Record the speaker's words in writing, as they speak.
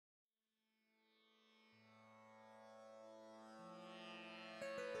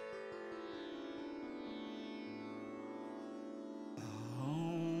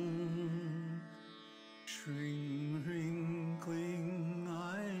Shring ring kling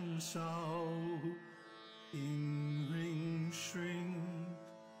ein sao, ing ring shring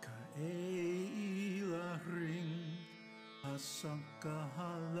ka e la ring, asaka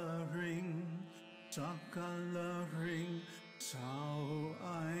hala ring, sakala ring, sao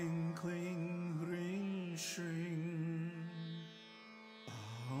ein kling ring shring.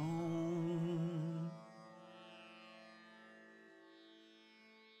 Om.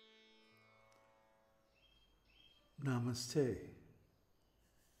 Namaste.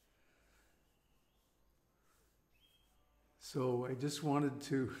 So I just wanted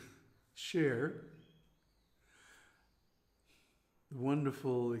to share the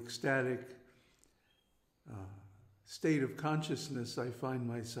wonderful, ecstatic state of consciousness I find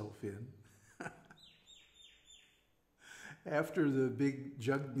myself in after the big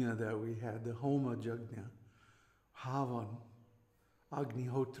yajna that we had, the Homa yajna, Havan,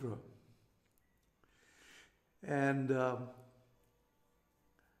 Agnihotra. And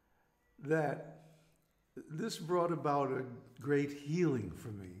that this brought about a great healing for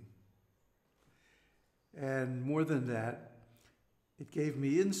me. And more than that, it gave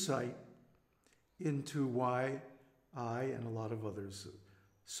me insight into why I and a lot of others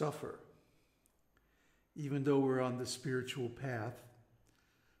suffer. Even though we're on the spiritual path,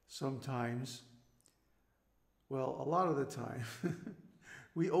 sometimes, well, a lot of the time,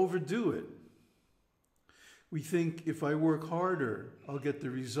 we overdo it. We think if I work harder, I'll get the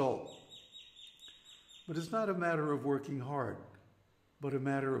result. But it's not a matter of working hard, but a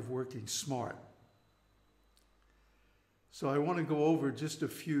matter of working smart. So I want to go over just a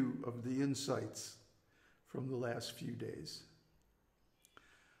few of the insights from the last few days.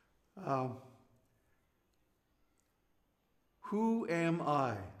 Who am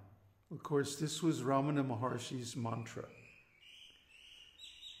I? Of course, this was Ramana Maharshi's mantra.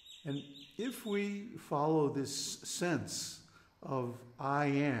 And if we follow this sense of I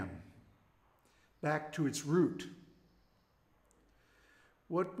am back to its root,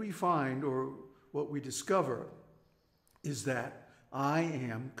 what we find or what we discover is that I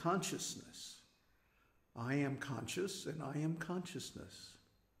am consciousness. I am conscious and I am consciousness.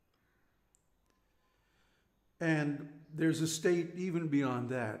 And there's a state even beyond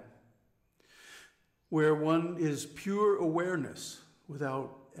that where one is pure awareness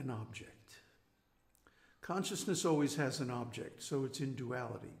without an object. Consciousness always has an object, so it's in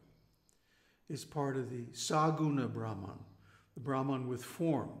duality. It's part of the saguna Brahman, the Brahman with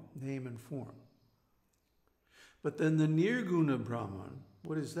form, name and form. But then the nirguna Brahman,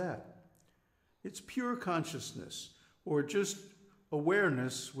 what is that? It's pure consciousness, or just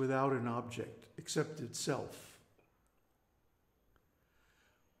awareness without an object, except itself.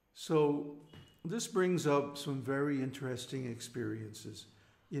 So this brings up some very interesting experiences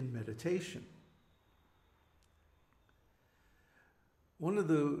in meditation. One of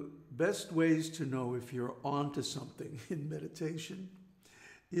the best ways to know if you're onto something in meditation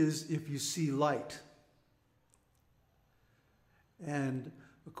is if you see light. And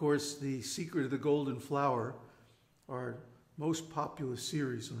of course, The Secret of the Golden Flower, our most popular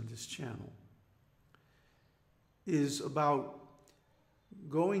series on this channel, is about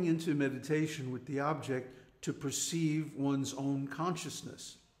going into meditation with the object to perceive one's own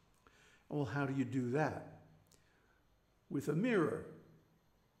consciousness. Well, how do you do that? With a mirror.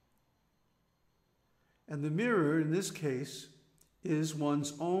 And the mirror, in this case, is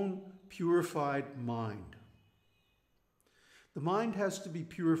one's own purified mind. The mind has to be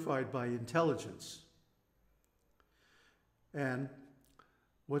purified by intelligence. And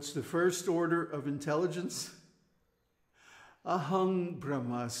what's the first order of intelligence? Aham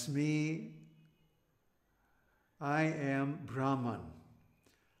Brahmasmi. I am Brahman.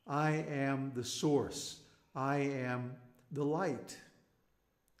 I am the source. I am the light.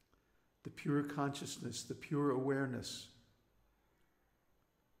 The pure consciousness, the pure awareness.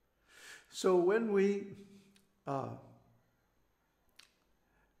 So when we,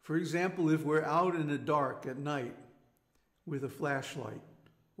 for example, if we're out in the dark at night with a flashlight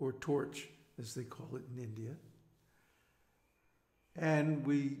or torch, as they call it in India, and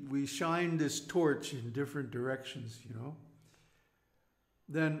we shine this torch in different directions,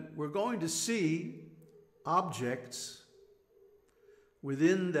 then we're going to see objects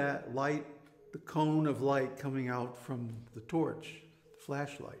within that light, the cone of light coming out from the torch, the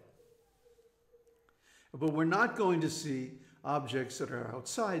flashlight. But we're not going to see objects that are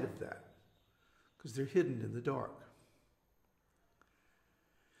outside of that, because they're hidden in the dark.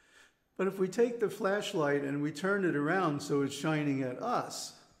 But if we take the flashlight and we turn it around so it's shining at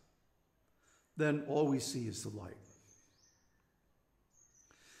us, then all we see is the light.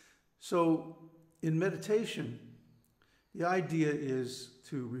 So in meditation, the idea is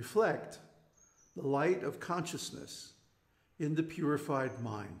to reflect the light of consciousness in the purified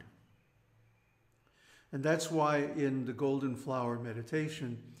mind. And that's why in the Golden Flower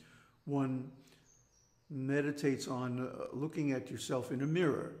meditation, one meditates on looking at yourself in a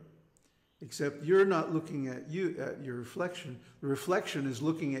mirror. Except you're not looking at your reflection. The reflection is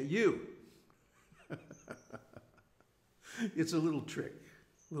looking at you. It's a little trick,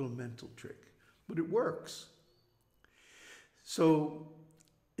 a little mental trick, but it works. So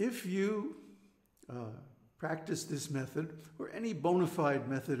if you practice this method, or any bona fide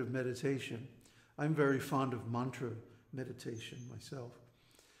method of meditation, I'm very fond of mantra meditation myself.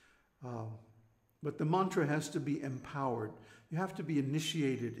 But the mantra has to be empowered. You have to be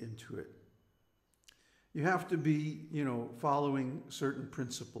initiated into it. You have to be, following certain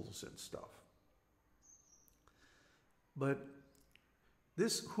principles and stuff. But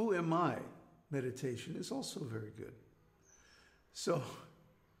this who am I meditation is also very good. So,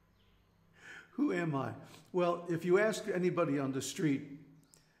 who am I? Well, if you ask anybody on the street,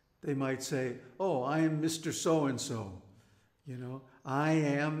 they might say, oh, I am Mr. So-and-so. I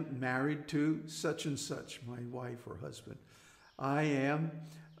am married to such and such, my wife or husband. I am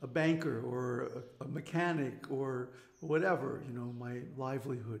a banker or a mechanic or whatever, my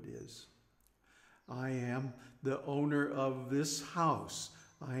livelihood is. I am the owner of this house.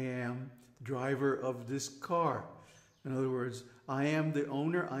 I am the driver of this car. In other words, I am the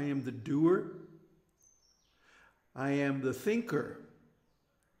owner, I am the doer, I am the thinker.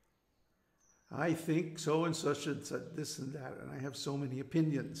 I think so and such and such, this and that, and I have so many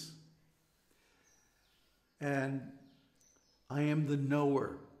opinions. And I am the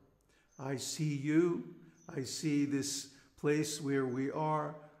knower. I see you, I see this place where we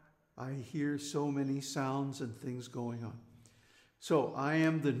are, I hear so many sounds and things going on. So I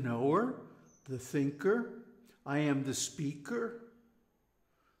am the knower, the thinker, I am the speaker,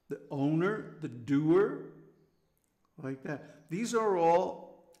 the owner, the doer, like that. These are all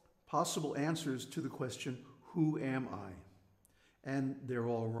possible answers to the question, who am I? And they're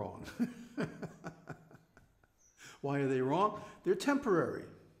all wrong. Why are they wrong? They're temporary.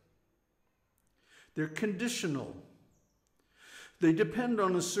 They're conditional. They depend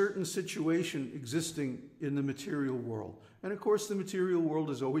on a certain situation existing in the material world. And of course, the material world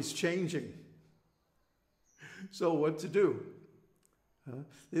is always changing. So what to do?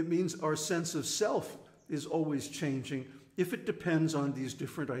 It means our sense of self is always changing if it depends on these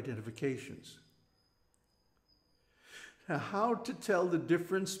different identifications. Now, how to tell the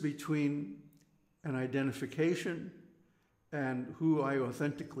difference between an identification and who I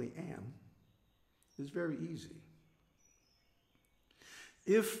authentically am is very easy.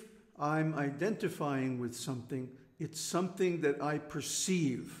 If I'm identifying with something, it's something that I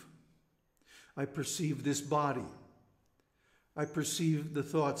perceive. I perceive this body. I perceive the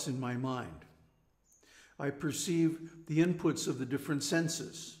thoughts in my mind. I perceive the inputs of the different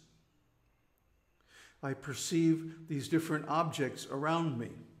senses. I perceive these different objects around me,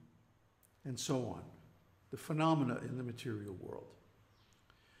 and so on, the phenomena in the material world.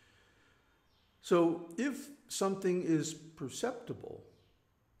 So if something is perceptible,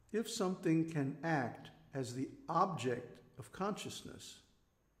 if something can act as the object of consciousness,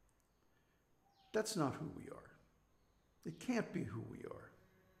 that's not who we are. It can't be who we are.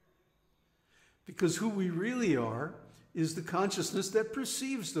 Because who we really are is the consciousness that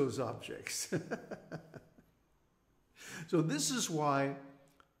perceives those objects. So this is why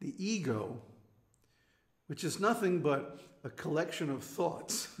the ego, which is nothing but a collection of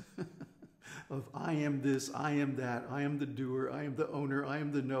thoughts, of I am this, I am that, I am the doer, I am the owner, I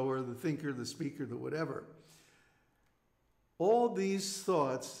am the knower, the thinker, the speaker, the whatever. All these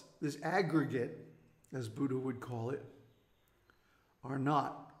thoughts, this aggregate, as Buddha would call it, are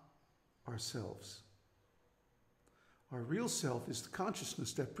not ourselves. Our real self is the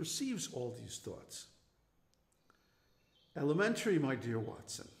consciousness that perceives all these thoughts. Elementary, my dear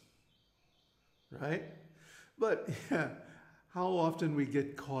Watson, right? But yeah, how often we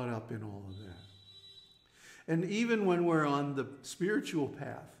get caught up in all of that. And even when we're on the spiritual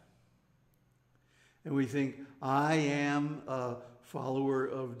path, and we think, I am a follower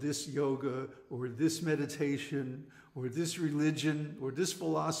of this yoga, or this meditation, or this religion, or this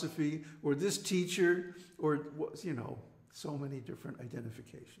philosophy, or this teacher, or, so many different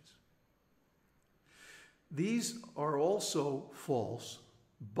identifications. These are also false,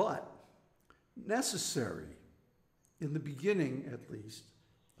 but necessary, in the beginning at least,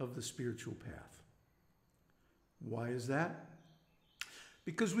 of the spiritual path. Why is that?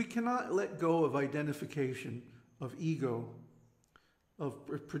 Because we cannot let go of identification, of ego,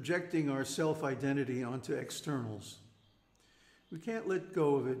 of projecting our self-identity onto externals. We can't let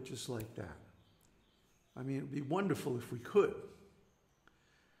go of it just like that. I mean, it would be wonderful if we could.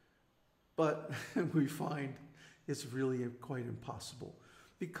 But we find it's really quite impossible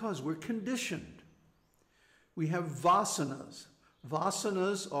because we're conditioned. We have vasanas.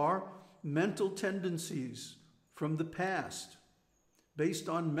 Vasanas are mental tendencies from the past based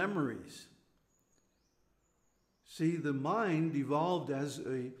on memories. See, the mind evolved as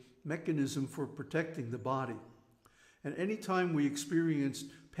a mechanism for protecting the body. And anytime we experience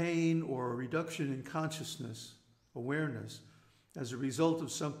pain or a reduction in consciousness, awareness, as a result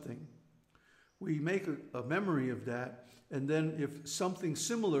of something, we make a memory of that, and then if something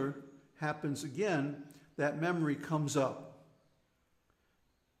similar happens again, that memory comes up.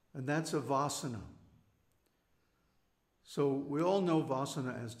 And that's a vasana. So we all know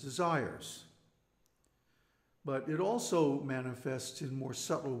vasana as desires. But it also manifests in more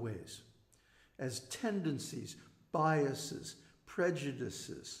subtle ways, as tendencies, biases,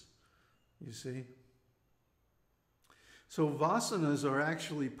 prejudices, you see. So vasanas are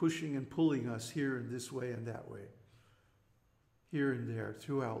actually pushing and pulling us here in this way and that way, here and there,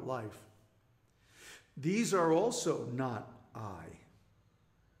 throughout life. These are also not I,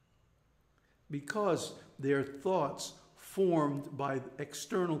 because they're thoughts formed by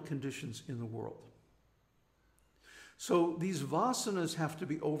external conditions in the world. So these vasanas have to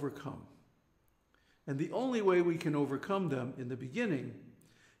be overcome. And the only way we can overcome them in the beginning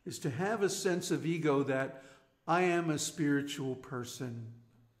is to have a sense of ego that I am a spiritual person.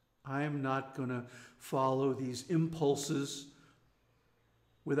 I am not going to follow these impulses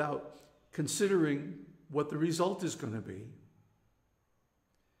without considering what the result is going to be.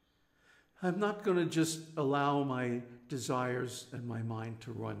 I'm not going to just allow my desires and my mind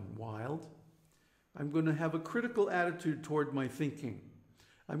to run wild. I'm going to have a critical attitude toward my thinking.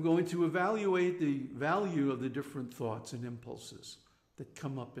 I'm going to evaluate the value of the different thoughts and impulses that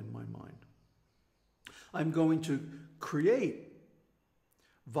come up in my mind. I'm going to create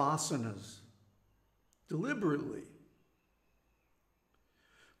vasanas deliberately.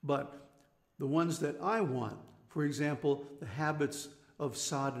 But the ones that I want, for example, the habits of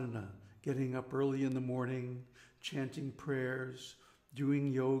sādhana, getting up early in the morning, chanting prayers,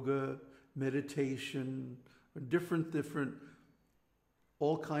 doing yoga, meditation, different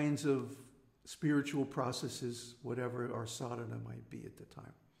all kinds of spiritual processes, whatever our sadhana might be at the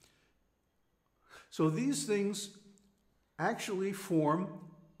time. So these things actually form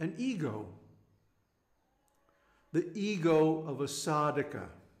an ego, the ego of a sādhaka.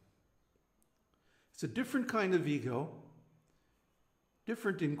 It's a different kind of ego,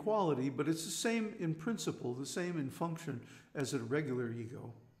 different in quality, but it's the same in principle, the same in function as a regular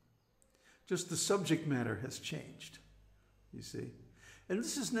ego. Just the subject matter has changed, you see. And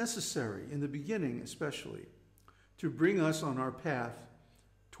this is necessary, in the beginning especially, to bring us on our path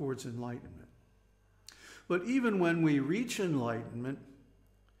towards enlightenment. But even when we reach enlightenment,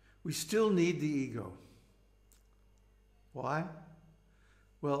 we still need the ego. Why?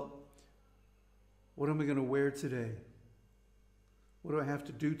 Well, what am I going to wear today? What do I have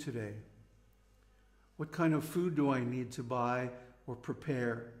to do today? What kind of food do I need to buy or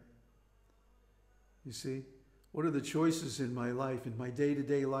prepare? You see? What are the choices in my life, in my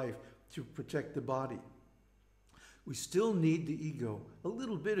day-to-day life, to protect the body? We still need the ego, a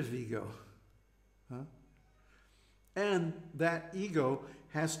little bit of ego. Huh? And that ego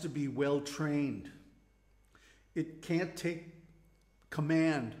has to be well trained. It can't take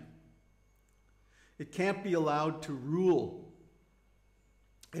command. It can't be allowed to rule.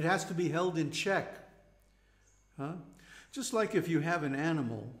 It has to be held in check. Huh? Just like if you have an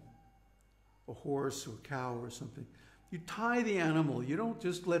animal, a horse or a cow or something, you tie the animal. You don't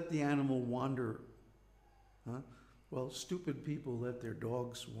just let the animal wander. Huh? Well, stupid people let their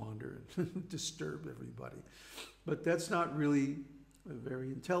dogs wander and disturb everybody. But that's not really very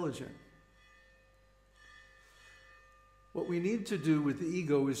intelligent. What we need to do with the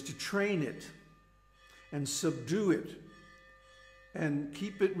ego is to train it and subdue it and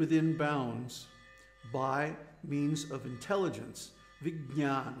keep it within bounds by means of intelligence,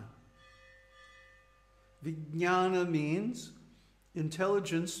 vijñāṇa. Vijñāṇa means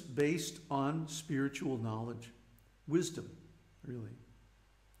intelligence based on spiritual knowledge, wisdom, really.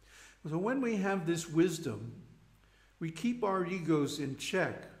 So when we have this wisdom, we keep our egos in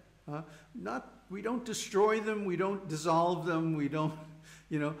check. We don't destroy them, we don't dissolve them, we don't,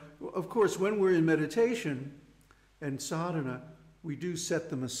 of course, when we're in meditation and sadhana, we do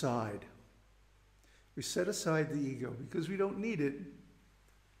set them aside. We set aside the ego because we don't need it.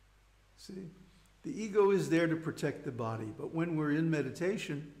 See? The ego is there to protect the body, but when we're in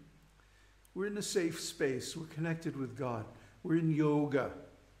meditation, we're in a safe space. We're connected with God. We're in yoga.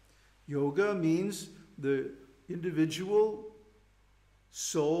 Yoga means the individual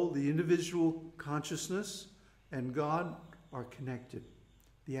soul, the individual consciousness, and God are connected.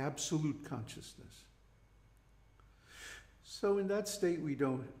 The absolute consciousness. So in that state, we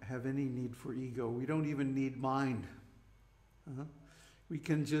don't have any need for ego. We don't even need mind. We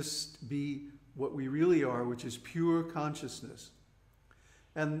can just be what we really are, which is pure consciousness.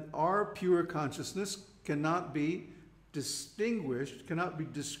 And our pure consciousness cannot be distinguished, cannot be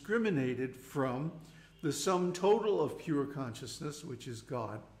discriminated from the sum total of pure consciousness, which is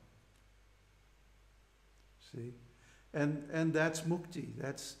God. See? And that's mukti,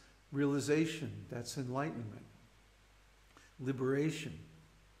 that's realization, that's enlightenment, liberation.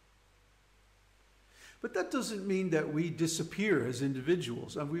 But that doesn't mean that we disappear as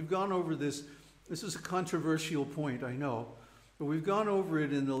individuals. And we've gone over this. This is a controversial point, I know. But we've gone over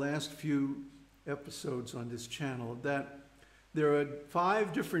it in the last few episodes on this channel, that there are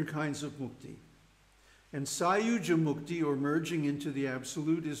 5 different kinds of mukti. And Sayuja mukti, or merging into the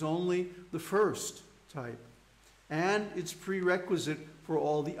absolute, is only the first type. And it's prerequisite for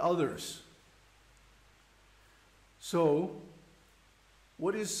all the others. So,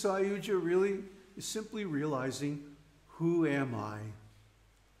 what is Sayuja really? It's simply realizing, who am I?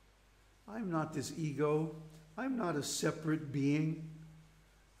 I'm not this ego. I'm not a separate being.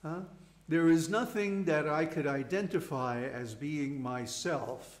 There is nothing that I could identify as being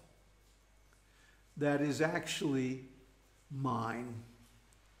myself that is actually mine.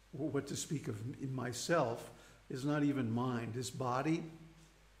 Or what to speak of in myself is not even mine. This body,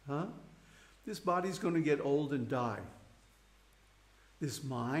 this body's going to get old and die. This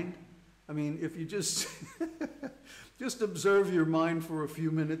mind, I mean, if you just just observe your mind for a few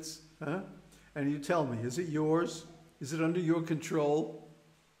minutes, and you tell me, is it yours? Is it under your control?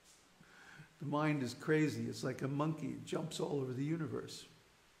 The mind is crazy. It's like a monkey. It jumps all over the universe.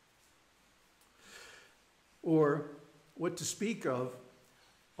 Or what to speak of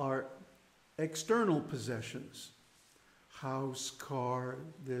are external possessions. House, car,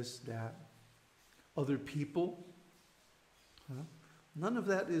 this, that. Other people. None of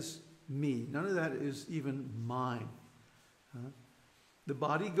that is me. None of that is even mine. The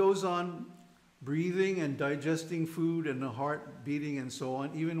body goes on breathing and digesting food and the heart beating and so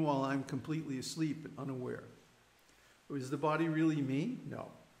on, even while I'm completely asleep and unaware. Is the body really me? No.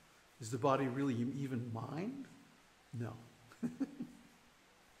 Is the body really even mine? No.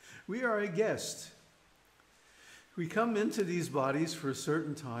 We are a guest. We come into these bodies for a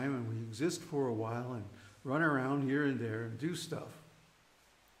certain time and we exist for a while and run around here and there and do stuff.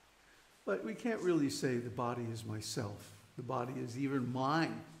 But we can't really say the body is myself. The body is even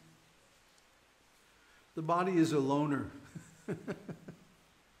mine. The body is a loner.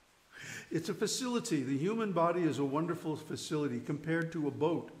 It's a facility. The human body is a wonderful facility compared to a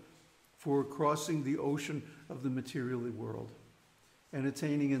boat for crossing the ocean of the material world and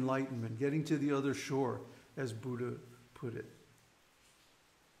attaining enlightenment, getting to the other shore, as Buddha put it.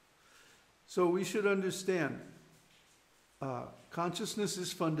 So we should understand, consciousness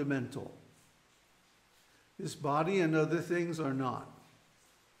is fundamental. This body and other things are not.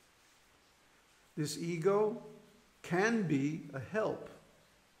 This ego can be a help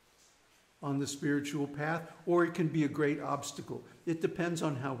on the spiritual path, or it can be a great obstacle. It depends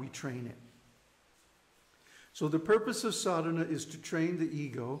on how we train it. So the purpose of sadhana is to train the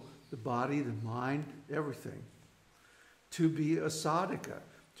ego, the body, the mind, everything, to be a sādhaka,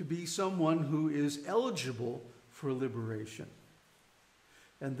 to be someone who is eligible for liberation.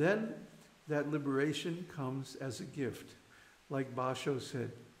 And then that liberation comes as a gift. Like Basho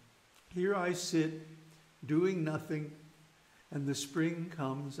said, here I sit doing nothing, and the spring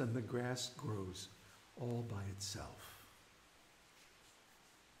comes and the grass grows all by itself.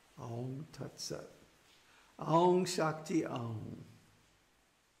 Aum Tat Sat. Aum Shakti Aum.